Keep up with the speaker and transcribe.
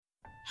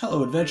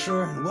Hello,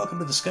 adventurer, and welcome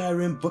to the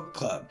Skyrim Book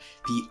Club,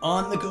 the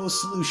on-the-go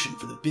solution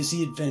for the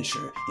busy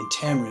adventurer in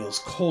Tamriel's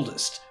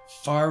coldest,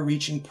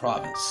 far-reaching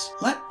province.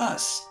 Let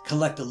us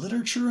collect the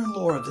literature and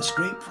lore of this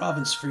great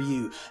province for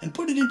you and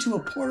put it into a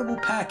portable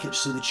package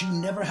so that you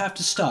never have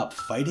to stop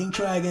fighting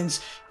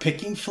dragons,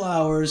 picking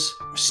flowers,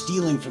 or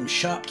stealing from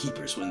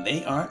shopkeepers when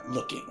they aren't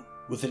looking.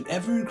 With an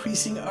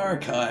ever-increasing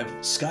archive,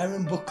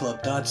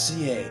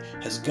 SkyrimBookClub.ca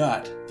has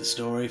got the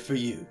story for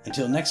you.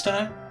 Until next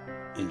time,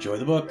 enjoy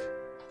the book.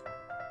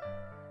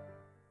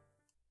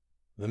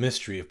 The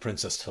Mystery of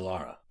Princess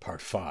Talara, Part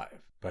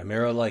 5, by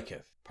Mara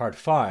Lyketh, Part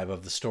 5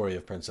 of the Story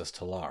of Princess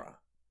Talara.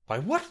 "By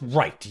what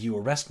right do you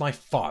arrest my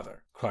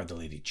father?" cried the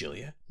Lady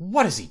Gillia.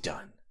 "What has he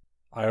done?"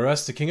 "I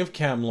arrest the King of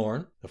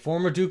Camlorn, the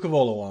former Duke of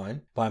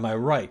Olowine, by my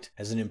right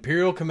as an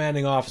Imperial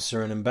commanding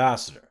officer and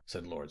ambassador,"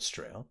 said Lord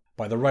Strail,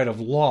 "by the right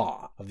of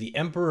law of the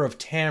Emperor of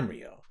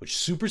Tamriel, which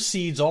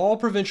supersedes all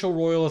provincial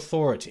royal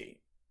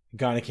authority."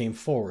 Gina came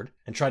forward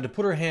and tried to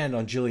put her hand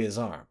on Gillia's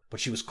arm, but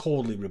she was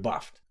coldly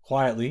rebuffed.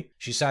 Quietly,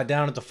 she sat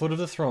down at the foot of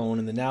the throne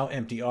in the now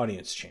empty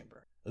audience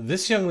chamber.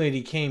 "This young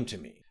lady came to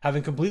me,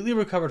 having completely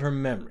recovered her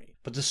memory,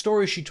 but the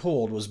story she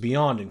told was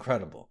beyond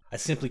incredible. I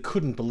simply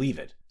couldn't believe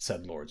it,"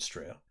 said Lord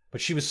Strail. "But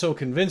she was so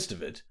convinced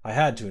of it, I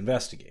had to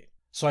investigate.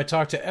 So I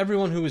talked to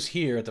everyone who was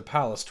here at the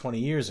palace 20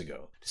 years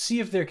ago, to see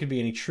if there could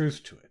be any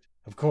truth to it.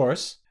 Of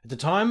course, at the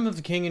time of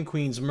the king and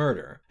queen's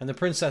murder, and the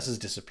princess's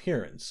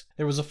disappearance,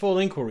 there was a full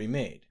inquiry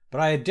made,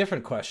 but I had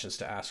different questions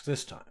to ask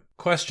this time.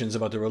 Questions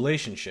about the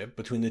relationship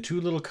between the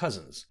two little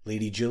cousins,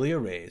 Lady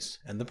Gillia Reyes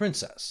and the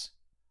princess.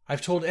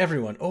 I've told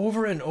everyone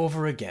over and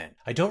over again,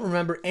 I don't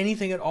remember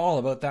anything at all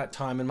about that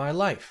time in my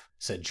life,"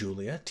 said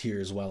Julia,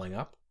 tears welling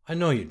up. "I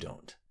know you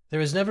don't.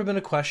 There has never been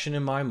a question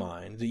in my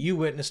mind that you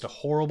witnessed a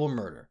horrible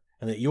murder,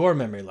 and that your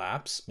memory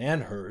lapse,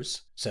 and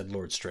hers," said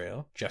Lord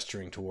Strail,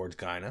 gesturing towards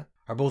Gina,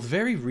 "are both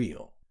very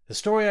real. The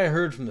story I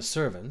heard from the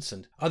servants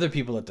and other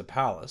people at the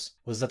palace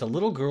was that the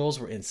little girls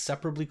were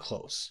inseparably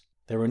close.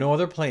 There were no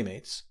other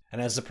playmates,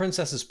 and as the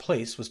princess's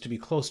place was to be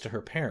close to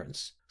her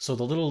parents, so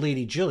the little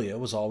Lady Gillia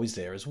was always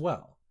there as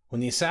well. When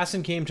the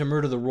assassin came to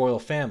murder the royal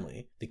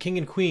family, the king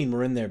and queen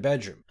were in their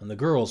bedroom, and the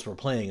girls were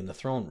playing in the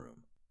throne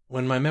room.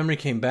 When my memory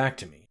came back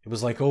to me, it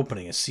was like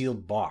opening a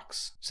sealed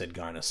box," said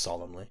Gina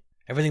solemnly.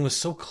 "Everything was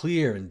so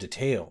clear and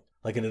detailed,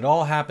 like it had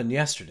all happened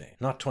yesterday,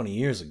 not 20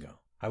 years ago.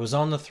 I was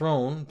on the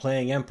throne,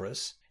 playing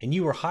Empress, and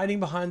you were hiding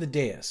behind the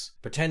dais,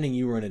 pretending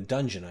you were in a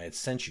dungeon I had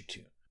sent you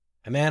to.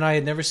 A man I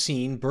had never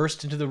seen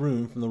burst into the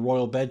room from the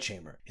royal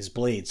bedchamber, his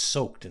blade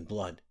soaked in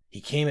blood. He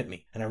came at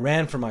me, and I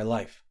ran for my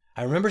life.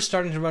 I remember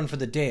starting to run for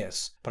the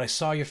dais, but I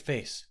saw your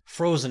face,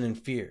 frozen in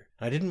fear,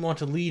 and I didn't want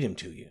to lead him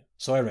to you,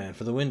 so I ran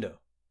for the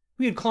window.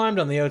 We had climbed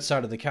on the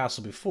outside of the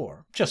castle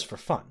before, just for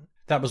fun.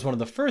 That was one of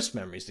the first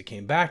memories that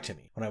came back to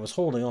me when I was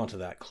holding on to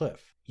that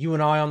cliff. You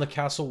and I on the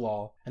castle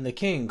wall, and the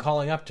king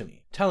calling up to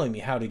me, telling me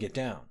how to get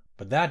down.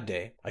 But that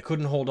day, I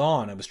couldn't hold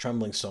on, I was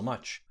trembling so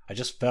much. I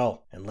just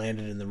fell and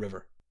landed in the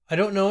river. I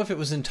don't know if it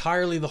was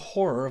entirely the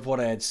horror of what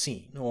I had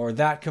seen, or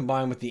that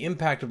combined with the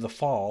impact of the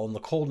fall and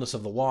the coldness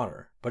of the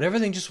water, but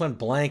everything just went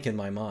blank in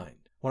my mind.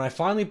 When I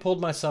finally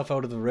pulled myself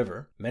out of the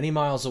river, many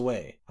miles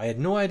away, I had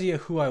no idea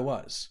who I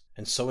was,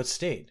 and so it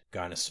stayed,"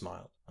 Gina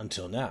smiled,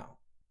 "until now."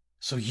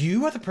 "So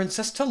you are the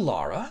Princess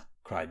Talara?"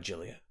 cried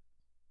Gillia.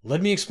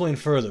 "Let me explain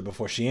further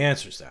before she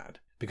answers that,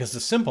 because the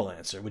simple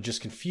answer would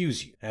just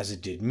confuse you, as it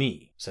did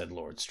me," said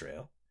Lord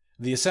Strail.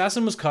 "The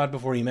assassin was caught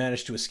before he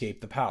managed to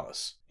escape the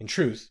palace. In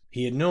truth,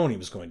 he had known he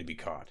was going to be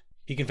caught.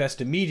 He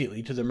confessed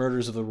immediately to the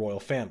murders of the royal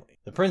family.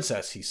 The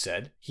princess, he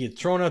said, he had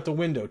thrown out the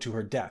window to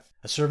her death.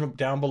 A servant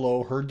down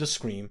below heard the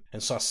scream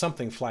and saw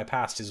something fly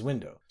past his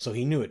window, so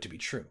he knew it to be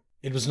true.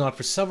 It was not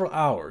for several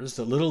hours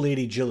that little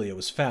Lady Gillia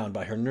was found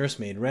by her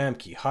nursemaid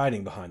Ramke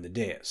hiding behind the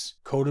dais,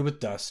 coated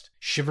with dust,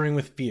 shivering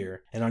with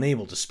fear, and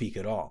unable to speak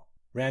at all.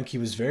 Ramke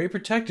was very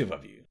protective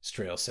of you,"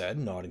 Strail said,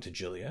 nodding to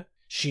Gillia.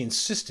 "She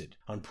insisted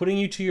on putting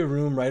you to your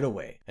room right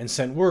away, and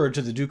sent word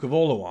to the Duke of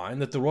Olowine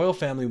that the royal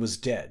family was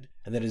dead,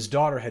 and that his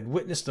daughter had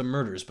witnessed the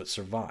murders but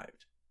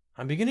survived."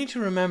 "I'm beginning to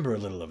remember a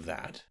little of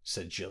that,"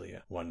 said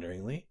Gillia,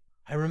 wonderingly.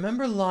 "I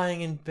remember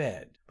lying in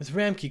bed, with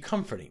Ramke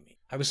comforting me.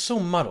 I was so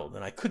muddled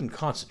and I couldn't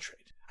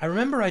concentrate. I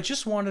remember I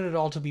just wanted it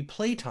all to be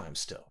playtime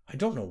still. I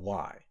don't know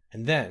why.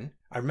 And then,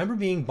 I remember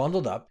being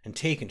bundled up and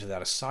taken to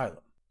that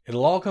asylum."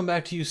 "It'll all come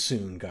back to you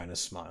soon," Gina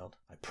smiled.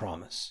 "I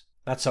promise.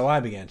 That's how I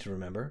began to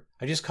remember.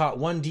 I just caught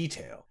one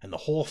detail, and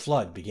the whole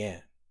flood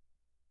began."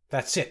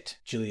 "That's it,"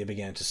 Gillia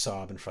began to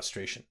sob in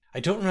frustration.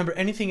 "I don't remember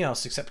anything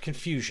else except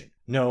confusion.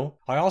 No,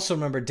 I also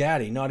remember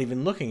Daddy not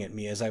even looking at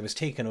me as I was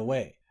taken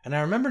away, and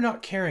I remember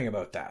not caring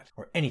about that,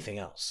 or anything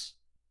else."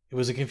 "It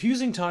was a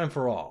confusing time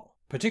for all,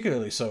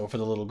 particularly so for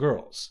the little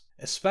girls,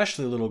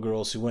 especially little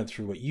girls who went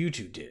through what you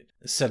two did,"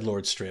 said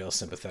Lord Strail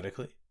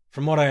sympathetically.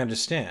 "From what I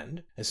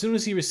understand, as soon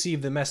as he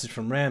received the message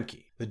from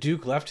Ramke, the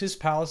Duke left his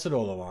palace at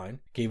Olowine,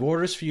 gave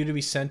orders for you to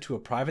be sent to a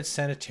private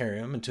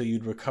sanitarium until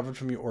you'd recovered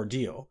from your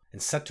ordeal,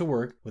 and set to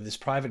work with his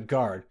private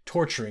guard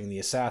torturing the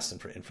assassin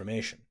for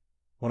information.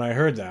 When I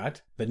heard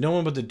that no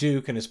one but the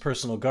Duke and his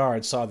personal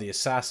guard saw the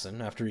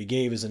assassin after he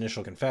gave his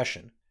initial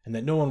confession, and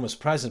that no one was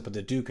present but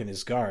the Duke and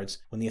his guards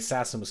when the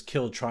assassin was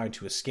killed trying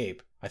to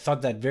escape, I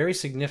thought that very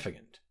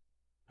significant.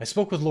 I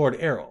spoke with Lord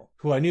Errol,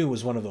 who I knew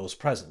was one of those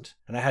present,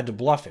 and I had to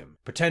bluff him,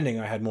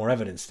 pretending I had more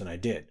evidence than I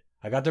did.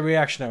 I got the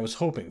reaction I was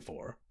hoping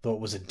for, though it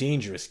was a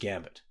dangerous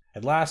gambit.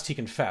 At last he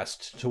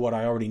confessed to what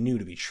I already knew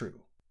to be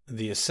true.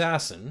 The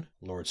assassin,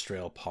 Lord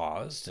Strail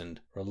paused and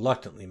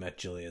reluctantly met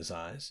Gillia's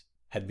eyes,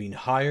 had been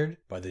hired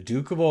by the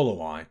Duke of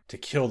Oloine to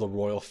kill the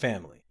royal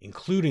family,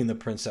 including the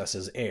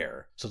princess's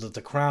heir, so that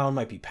the crown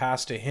might be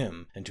passed to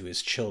him and to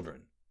his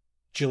children.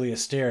 Gillia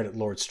stared at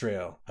Lord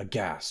Strail,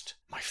 aghast.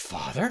 My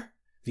father?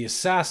 The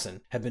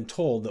assassin had been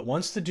told that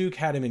once the Duke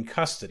had him in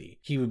custody,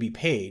 he would be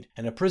paid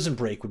and a prison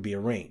break would be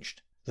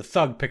arranged. The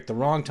thug picked the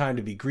wrong time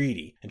to be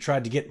greedy and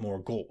tried to get more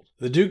gold.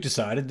 The Duke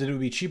decided that it would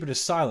be cheaper to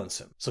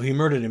silence him, so he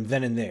murdered him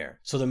then and there,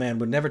 so the man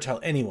would never tell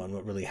anyone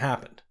what really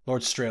happened.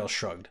 Lord Strail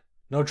shrugged.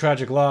 No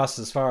tragic loss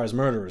as far as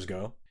murderers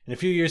go. In a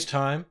few years'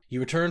 time, you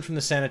returned from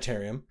the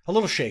sanitarium, a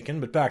little shaken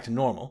but back to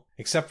normal,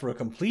 except for a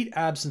complete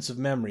absence of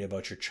memory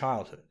about your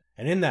childhood.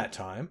 And in that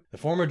time, the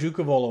former Duke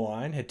of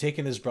Oloine had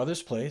taken his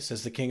brother's place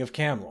as the King of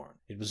Camlorn.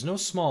 It was no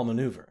small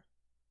maneuver.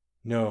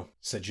 No,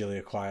 said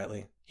Gillia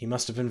quietly. He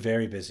must have been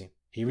very busy.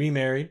 He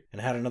remarried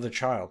and had another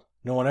child.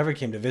 No one ever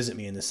came to visit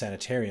me in the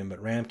sanitarium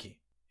but Ramke.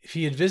 If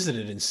he had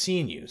visited and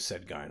seen you,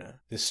 said Gyna,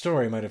 this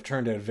story might have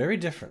turned out very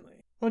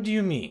differently. What do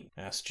you mean?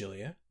 Asked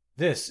Gillia.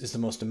 This is the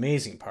most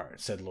amazing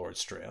part, said Lord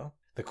Strail.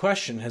 The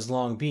question has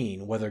long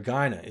been whether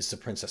Gyna is the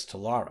Princess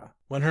Talara.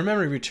 When her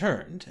memory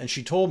returned, and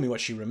she told me what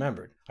she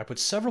remembered, I put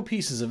several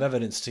pieces of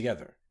evidence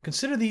together.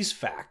 Consider these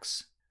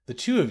facts. The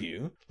two of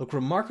you look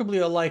remarkably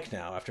alike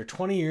now after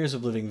 20 years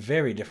of living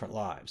very different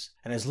lives,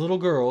 and as little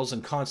girls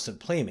and constant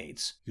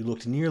playmates, you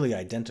looked nearly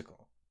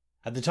identical.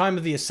 At the time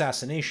of the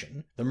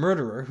assassination, the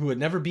murderer, who had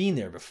never been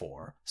there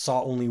before,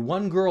 saw only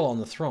one girl on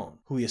the throne,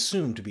 who he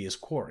assumed to be his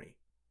quarry.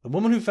 The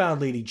woman who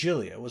found Lady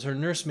Gillia was her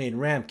nursemaid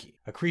Ramke,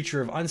 a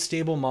creature of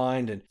unstable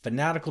mind and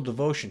fanatical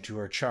devotion to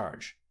her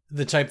charge,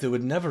 the type that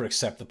would never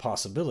accept the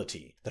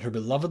possibility that her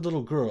beloved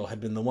little girl had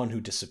been the one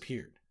who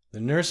disappeared. The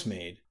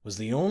nursemaid was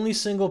the only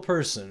single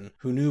person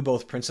who knew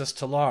both Princess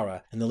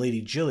Talara and the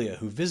Lady Gillia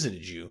who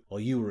visited you while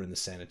you were in the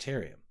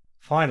sanitarium.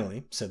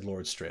 Finally, said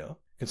Lord Strail,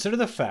 consider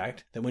the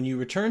fact that when you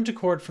returned to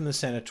court from the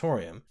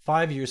sanatorium,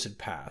 5 years had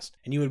passed,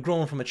 and you had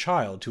grown from a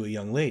child to a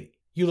young lady.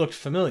 You looked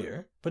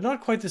familiar, but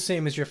not quite the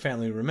same as your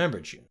family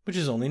remembered you, which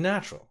is only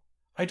natural.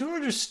 I don't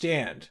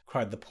understand,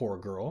 cried the poor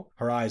girl,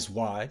 her eyes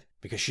wide,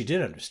 because she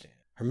did understand.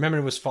 Her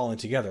memory was falling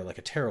together like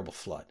a terrible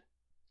flood.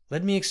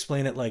 Let me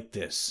explain it like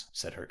this,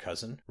 said her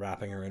cousin,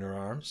 wrapping her in her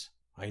arms.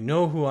 I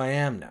know who I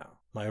am now.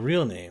 My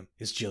real name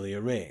is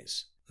Gillia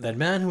Reyes. That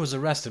man who was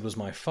arrested was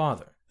my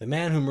father, the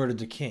man who murdered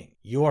the king,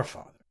 your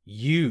father.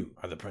 You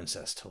are the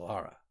Princess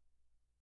Talara.